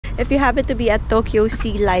If you happen to be at Tokyo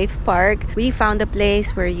Sea Life Park, we found a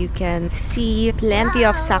place where you can see plenty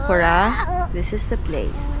of sakura. This is the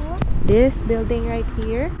place. This building right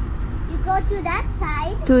here. You go to that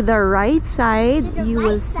side. To the right side, you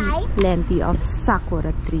will see plenty of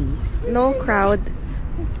sakura trees. No crowd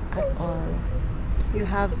at all. You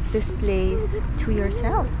have this place to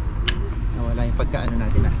yourselves. Nawala yung pagkaano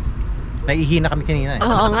natin ah. Naihina kami kanina eh.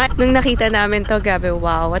 Oo nga. Nung nakita namin to, gabi,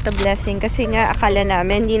 wow, what a blessing. Kasi nga, akala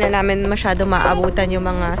namin, hindi na namin masyado maabutan yung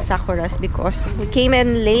mga sakuras because we came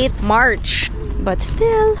in late March. But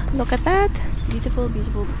still, look at that. Beautiful,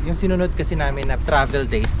 beautiful. Yung sinunod kasi namin na travel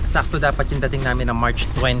date, sakto dapat yung dating namin na March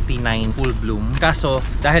 29 full bloom. Kaso,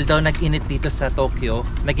 dahil daw nag-init dito sa Tokyo,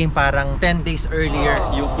 naging parang 10 days earlier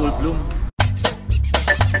yung full bloom.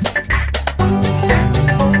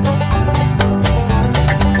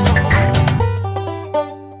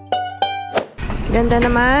 Ganda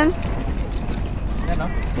naman. Yan,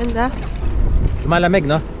 no? Ganda. Malamig,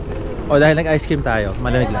 no? O dahil nag-ice cream tayo,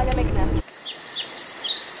 malamig lang. Malamig na.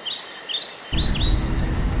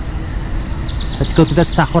 Let's go to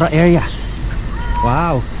that Sakura area.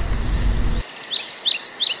 Wow.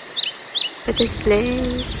 At this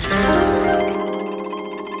place.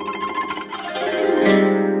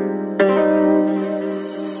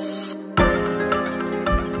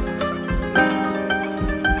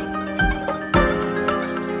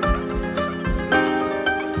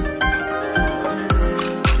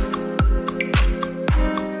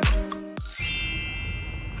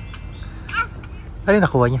 Ano yung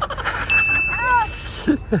nakuha niya?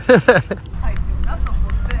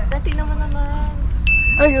 Dati naman.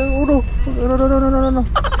 Ay, no. No.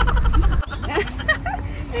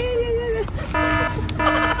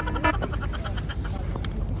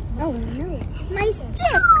 Oh no, my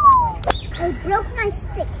stick! I broke my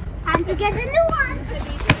stick. Time to get a new one.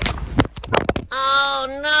 Oh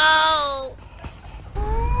no!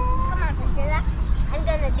 Come on, Priscilla. I'm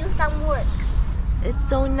gonna do some work. It's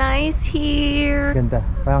so nice here. Ganda.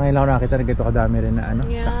 Parang ngayon lang ako nakakita na ganito kadami rin na ano,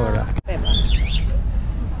 Yeah. Sakura.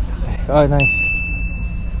 Oh, nice.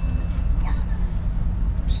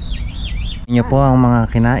 Yan po ang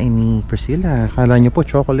mga kinain ni Priscilla. Akala niyo po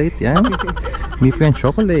chocolate yan? Hindi po yan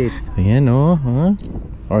chocolate. Ayan oh. Huh?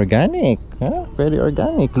 Organic. Huh? Very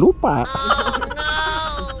organic. Lupa. Oh no!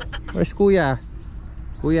 Where's Kuya?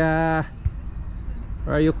 Kuya?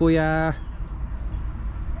 Where are you, Kuya?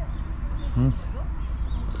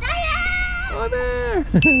 Oh, there!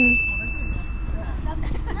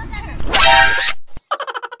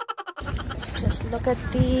 Just look at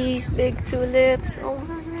these big tulips. Oh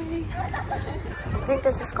my. I think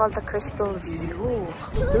this is called the Crystal View.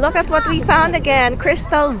 Look at what we found again.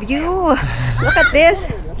 Crystal View. Look at this.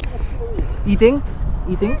 Eating?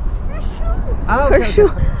 Eating? Ah, Her okay,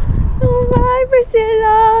 shoe. okay. Oh my,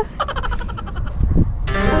 Priscilla.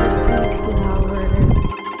 These flowers.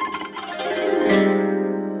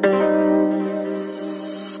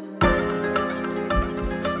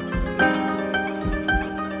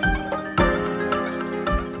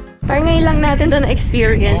 Parang ngayon lang natin doon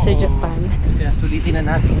na-experience sa Japan. Kaya sulitin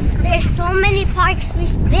na natin. There's so many parks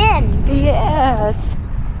we've been. Yes!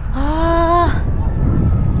 Ah!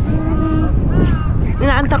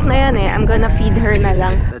 Inaantok na yan eh. I'm gonna feed her na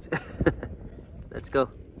lang. Let's go.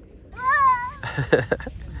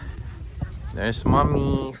 There's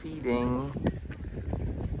mommy feeding.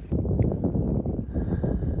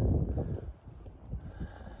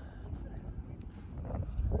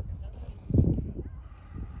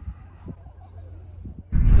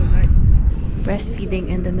 Breastfeeding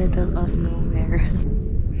in the middle of nowhere.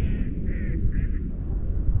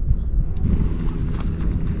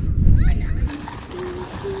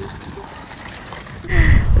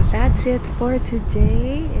 That's it for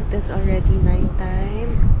today. It is already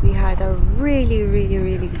nighttime. We had a really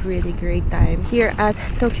great time here at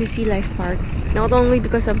Tokyo Sea Life Park. Not only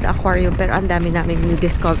because of the aquarium, pero ang dami naming new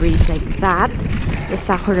discoveries like that, the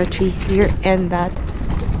sakura trees here, and that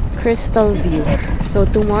crystal view. So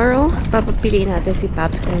tomorrow, papapiliin natin si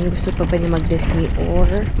Paps kung gusto pa ba niya mag-Disney or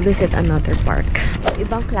visit another park.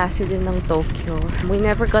 Ibang klase din ng Tokyo. We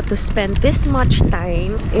never got to spend this much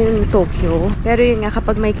time in Tokyo. Pero yun nga,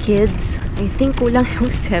 kapag may kids, I think kulang yung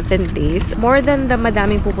 7 days. More than the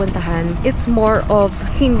madaming pupuntahan, it's more of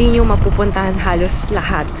hindi nyo mapupuntahan halos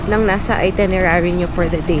lahat ng nasa itinerary nyo for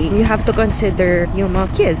the day. You have to consider yung mga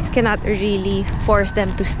kids. Cannot really force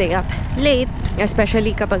them to stay up late,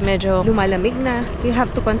 especially kapag medyo lumalamig na. You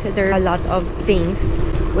have to consider a lot of things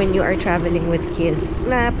when you are traveling with kids.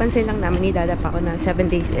 Napansin lang namin ni Dada pa ko na 7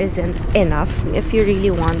 days isn't enough if you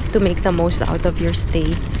really want to make the most out of your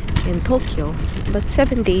stay in Tokyo. But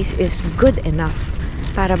 7 days is good enough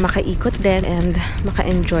para makaikot din and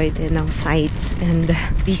maka-enjoy din ng sights and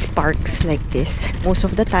these parks like this. Most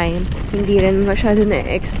of the time, hindi rin masyado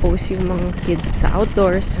na-expose yung mga kids sa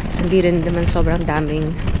outdoors. Hindi rin naman sobrang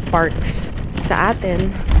daming parks sa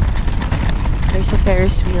atin. There's a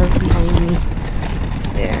Ferris wheel behind me.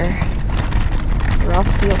 There. Rough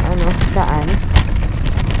yung daan.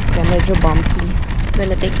 Kaya medyo bumpy. I'm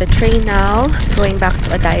gonna take the train now, going back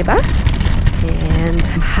to Odaiba. And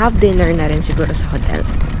have dinner na rin siguro sa hotel.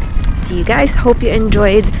 See you guys. Hope you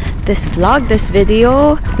enjoyed this vlog, this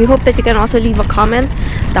video. We hope that you can also leave a comment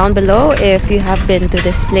down below if you have been to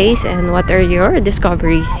this place and what are your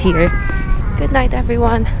discoveries here. Good night,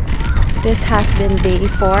 everyone. This has been day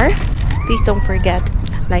 4. Please don't forget,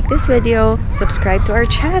 like this video, subscribe to our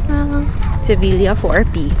channel. Sevilla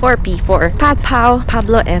 4P. 4P for Pat Pao,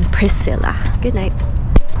 Pablo, and Priscilla. Good night.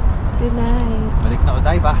 Good night. Balik na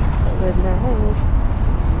Odaiba. Good night.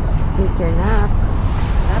 Take your nap.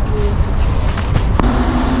 Love you.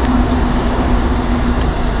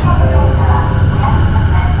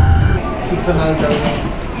 Seasonal daw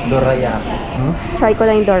yung dorayaki. Try ko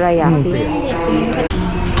lang yung dorayaki.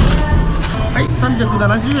 はい、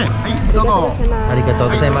370円。はい、どうぞ。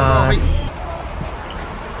 Arigatou gozaimasu.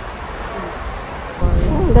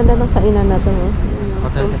 Ang ganda ng kainan na to.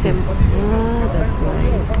 So simple. That's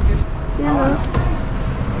right. Yeah.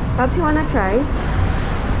 Pops, you wanna try?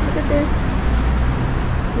 Look at this.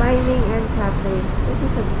 Mining and cafe. This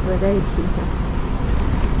is a good idea.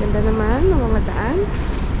 Ganda naman ng mga daan.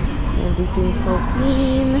 Everything's so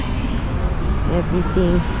clean.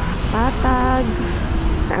 Everything's patag.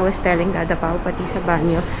 I was telling Dada Pao, pati sa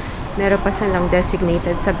banyo, meron pa silang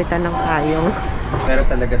designated sabitan ng payong. Meron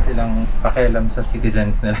talaga silang pakialam sa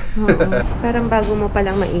citizens nila. Parang bago mo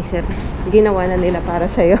palang maisip, ginawa na nila para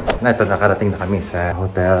sa'yo. Ito, nakarating na kami sa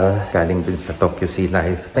hotel galing din sa Tokyo Sea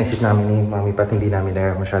Life. Naisip namin ni Mami Pat, hindi namin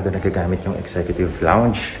na masyado nagagamit yung executive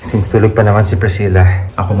lounge. Since tulog pa naman si Priscilla,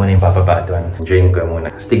 ako muna yung bababa doon. Enjoyin ko muna.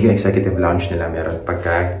 Stig yung executive lounge nila, meron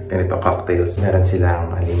pagka ganito cocktails. Meron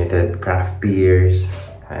silang unlimited craft beers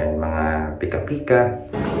and mga pika-pika.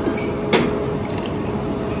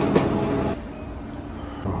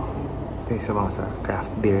 Okay, sa mga sa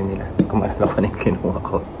craft beer nila. Kumalala ko na yung kinuha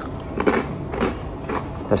ko.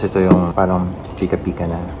 Tapos ito yung parang pika-pika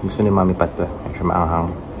na gusto ni Mami Pat to. Medyo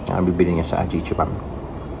maanghang. Bibili niya sa Ajichibam.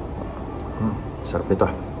 Sarap nito.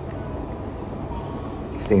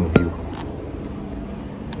 Ito yung view.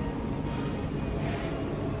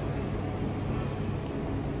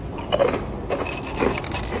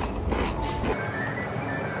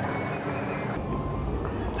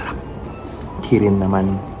 Sarap. Kirin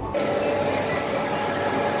naman.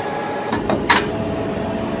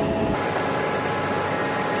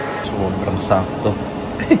 Sobrang sakto.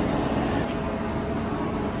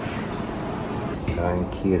 Ang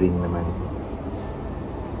kirin naman.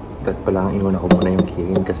 That pala ang inuna ko muna yung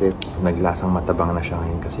kirin kasi naglasang matabang na siya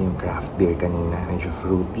ngayon kasi yung craft beer kanina medyo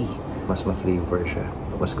fruity. Mas ma-flavor siya.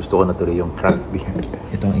 Mas gusto ko na tuloy yung craft beer.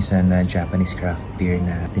 Itong isa na Japanese craft beer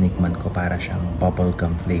na tinikman ko para siyang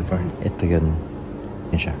bubblegum flavor. Ito yun.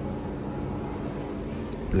 Yan siya.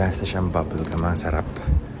 Lasa siyang bubblegum. Ang sarap.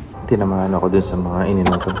 Tinamaan ako dun sa mga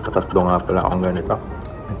ininom ko. Katatlo nga pala akong ganito.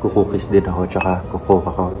 Nagkukukis din ako, tsaka kukoka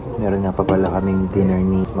ko. Meron nga pa pala kaming dinner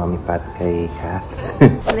ni Mami Pat kay Kath.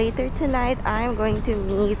 Later tonight, I'm going to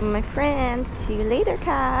meet my friend. See you later,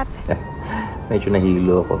 Kat. Medyo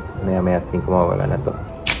nahilo ako. Maya-maya tingin ko mawala na to.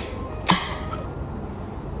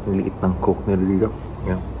 Ang liit ng coke nila dito.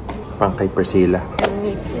 Yan. Pang kay Priscilla.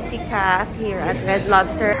 Meet si Kath here at Red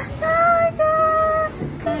Lobster. Hi, Kath!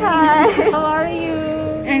 Hi! How are you?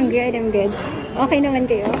 I'm good, I'm good. Okay naman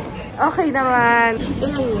kayo? Okay naman.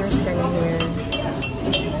 Ilang years ka na here?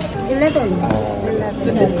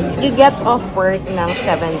 11. You get off work ng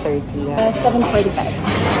 7:30. 7:45.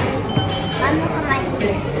 Ano ka man?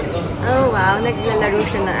 Oh wow, naglalaro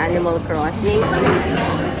siya ng Animal Crossing.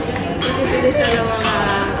 Bibili siya ng mga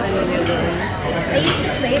ano niya doon. I used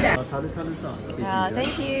to play that.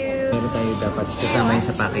 Thank you. Meron tayo dapat kasama yun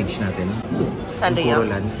sa package natin. Sandayo.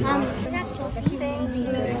 Thank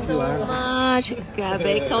you So much.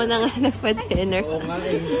 Grabe, ikaw na nga nagpa-dinner.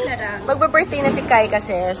 Magpa-birthday na si Kai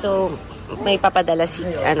kasi, so may papadala si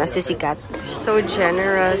Kat. So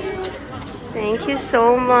generous. Thank you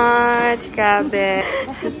so much, Grabe.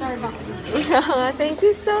 Thank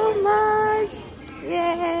you so much.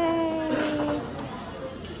 Yay!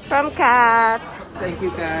 From Kat. Thank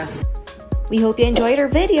you, Kat. We hope you enjoyed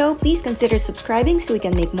our video. Please consider subscribing so we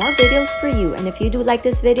can make more videos for you. And if you do like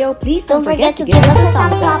this video, please don't forget to give us a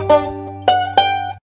thumbs up.